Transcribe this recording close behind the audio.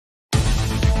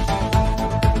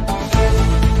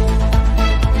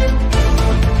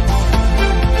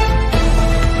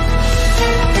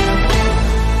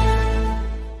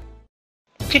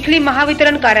चिखली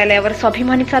महावितरण कार्यालयावर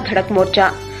स्वाभिमानीचा धडक मोर्चा।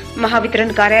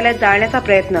 महावितरण कार्यालय जाळण्याचा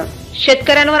प्रयत्न।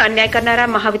 शेतकऱ्यांवर अन्याय करणाऱ्या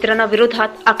महावितरणाविरोधात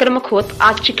आक्रमक होत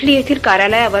आज चिखली येथील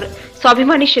कार्यालयावर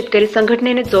स्वाभिमानी शेतकरी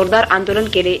संघटनेने जोरदार आंदोलन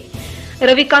केले।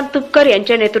 रविकांत तुपकर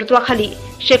यांच्या नेतृत्वाखाली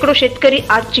शेकडो शेतकरी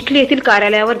आज चिखली येथील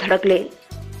कार्यालयावर धडकले।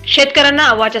 शेतकऱ्यांना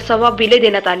अव्वाच्या सव्वा बिले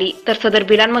देण्यात आली, तर सदर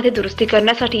बिलांमध्ये दुरुस्ती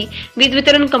करण्यासाठी वीज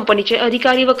वितरण कंपनीचे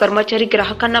अधिकारी व कर्मचारी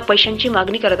ग्राहकांना पैशांची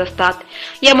मागणी करत असतात।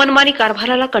 या मनमानी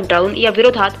कारभाराला कंटाळून या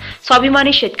विरोधात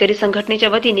स्वाभिमानी शेतकरी संघटनेच्या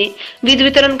वतीने वीज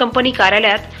वितरण कंपनी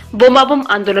कार्यालयात बोंबाबोंब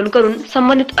आंदोलन करून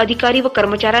संबंधित अधिकारी व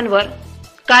कर्मचाऱ्यांवर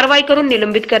कारवाई करून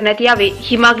निलंबित करण्यात यावे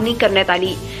ही मागणी करण्यात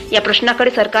आली। या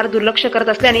प्रश्नाकडे सरकार दुर्लक्ष करत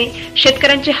असल्याने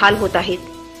शेतकऱ्यांचे हाल होत आहेत।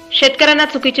 शेतकऱ्यांना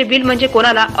चुकीचे बिल म्हणजे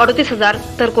कोणाला 38,000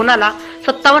 तर कोणाला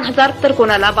 57,000 तर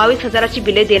कोणाला 22,000ची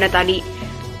बिले देण्यात आली।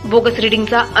 बोगस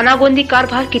रिडिंगचा अनागोंदी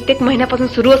कारभार कित्येक महिन्यापासून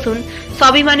सुरू असून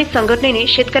स्वाभिमानी संघटनेने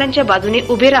शेतकऱ्यांच्या बाजूने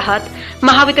उभे राहत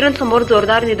महावितरण समोर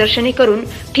जोरदार निदर्शने करून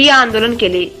ठिय्या आंदोलन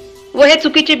केले व हे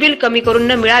चुकीचे बिल कमी करून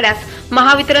न मिळाल्यास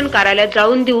महावितरण कार्यालय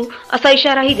जाळून देऊ असा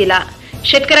इशाराही दिला।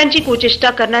 शेतकऱ्यांची कुचेष्टा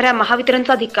करणाऱ्या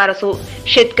महावितरणचा धिक्कार असो।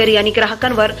 शेतकरी आणि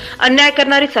ग्राहकांवर अन्याय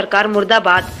करणारी सरकार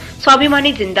मुर्दाबाद,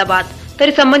 स्वाभिमानी जिंदाबाद।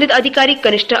 तरी संबंधित अधिकारी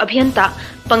कनिष्ठ अभियंता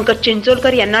पंकज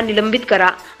चिंचोलकर यांना निलंबित करा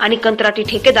आणि कंत्राटी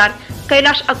ठेकेदार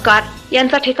कैलाश अक्कार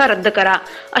यांचा ठेका रद्द करा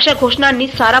अशा घोषणांनी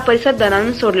सारा परिसर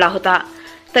दणाणून सोडला होता।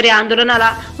 तर या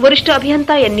आंदोलनाला वरिष्ठ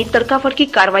अभियंता यांनी तडकाफडकी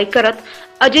कारवाई करत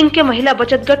अजिंक्य महिला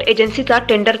बचतगट एजन्सीचा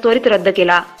टेंडर त्वरित रद्द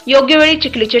केला। योग्य वेळी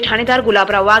चिखलीचे ठाणेदार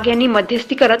गुलाबराव वाघ यांनी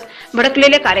मध्यस्थी करत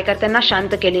भडकलेल्या कार्यकर्त्यांना शांत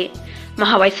केले।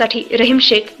 महावाईसाठी रहीम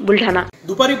शेख, बुलढाणा।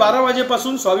 दुपारी 12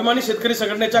 वाजेपासून स्वाभिमानी शेतकरी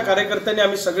संघटनेच्या कार्यकर्त्यांनी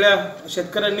आम्ही सगळ्या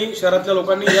शेतकऱ्यांनी शहरातल्या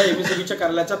लोकांनी या एमएससीबीच्या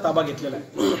कार्यालयाचा ताबा घेतलेला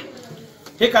आहे।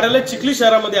 हे कार्यालय चिखली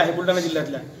शहरामध्ये आहे, बुलढाणा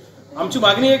जिल्ह्यातल्या। आमची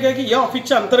मागणी एक आहे की या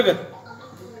ऑफिसच्या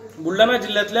अंतर्गत बुलढाणा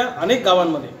जिल्ह्यातल्या अनेक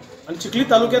गावांमध्ये आणि चिखली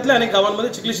तालुक्यातल्या अनेक गावांमध्ये,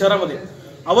 चिखली शहरामध्ये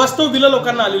अवास्तव बिलं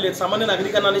लोकांना आलेली आहेत, सामान्य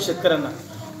नागरिकांना आणि शेतकऱ्यांना।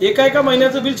 एका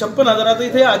महिन्याचं बिल 56,000,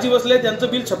 इथे आजी बसले त्यांचं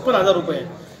बिल 56,000 रुपये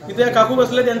आहे, इथे काकू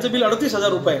बसले त्यांचं बिल 38,000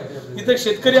 रुपये आहे, इथे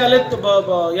शेतकरी आले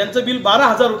यांचं बिल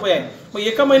 12,000 रुपये आहे। मग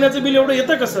एका महिन्याचं बिल एवढं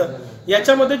येतं कसं?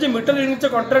 याच्यामध्ये जे मीटर रिडिंगचं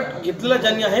कॉन्ट्रॅक्ट घेतलेला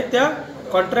ज्यांनी आहे त्या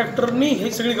कॉन्ट्रॅक्टरनी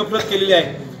ही सगळी गफलत केलेली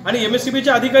आहे आणि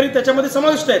एमएससीबीचे अधिकारी त्याच्यामध्ये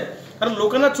समाविष्ट आहेत। कारण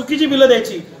लोकांना चुकीची बिलं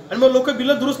द्यायची आणि मग लोक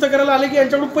बिलं दुरुस्त करायला आले की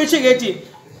यांच्याकडून पैसे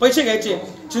घ्यायचे।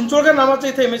 चिंचोळकर नावाचा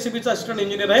इथे एमएससीबीचा असिस्टंट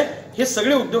इंजिनियर आहे। हे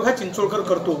सगळे उद्योग हा चिंचोळकर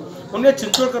करतो, म्हणून या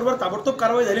चिंचोळकरवर ताबडतोब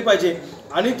कारवाई झाली पाहिजे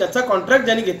आणि त्याचा कॉन्ट्रॅक्ट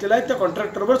ज्यांनी घेतलेला आहे त्या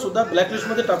कॉन्ट्रॅक्टरवर सुद्धा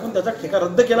ब्लॅकलिस्टमध्ये टाकून त्याचा ठेका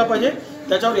रद्द केला पाहिजे,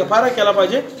 त्याच्यावर एफआयआर केला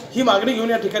पाहिजे। ही मागणी घेऊन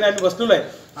या ठिकाणी आम्ही बसलेलो आहे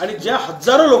आणि ज्या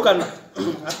हजारो लोकांना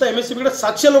आता एमएससीबीकडे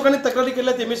 700 लोकांनी तक्रारी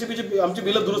केल्या एमएससीबीची आमची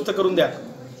बिलं दुरुस्त करून द्या।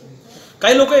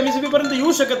 काही लोक एमएससीबी पर्यंत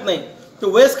येऊ शकत नाही, ते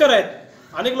वयस्कर आहेत।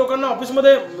 अनेक लोकांना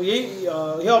ऑफिसमध्ये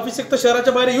हे ऑफिस एक तर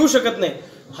शहराच्या बाहेर येऊ शकत नाही।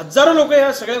 हजारो लोक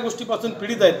या सगळ्या गोष्टीपासून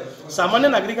पीडित आहेत। सामान्य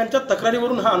नागरिकांच्या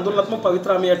तक्रारीवरून हा आंदोलनात्मक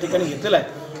पवित्रा आम्ही या ठिकाणी घेतलेला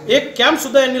आहे। एक कॅम्प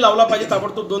सुद्धा यांनी लावला पाहिजे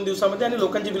ताबडतोब 2 दिवसामध्ये आणि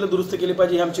लोकांची बिलं दुरुस्त केली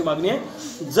पाहिजे ही आमची मागणी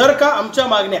आहे। जर का आमच्या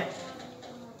मागण्या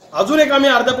अजून एक आम्ही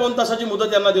अर्ध्या पाऊण तासाची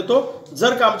मुदत यांना देतो,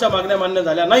 जर का आमच्या मागण्या मान्य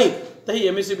झाल्या नाही तर ही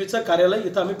एमएससीबीचं कार्यालय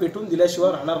इथं आम्ही पेटून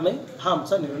दिल्याशिवाय राहणार नाही। हा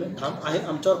आमचा निर्णय ठाम आहे।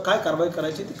 आमच्यावर काय कारवाई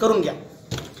करायची ती करून घ्या।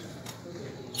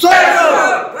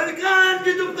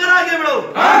 तुम करा आगे बढ़ो,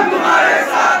 हम तुम्हारे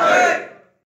साथ हैं।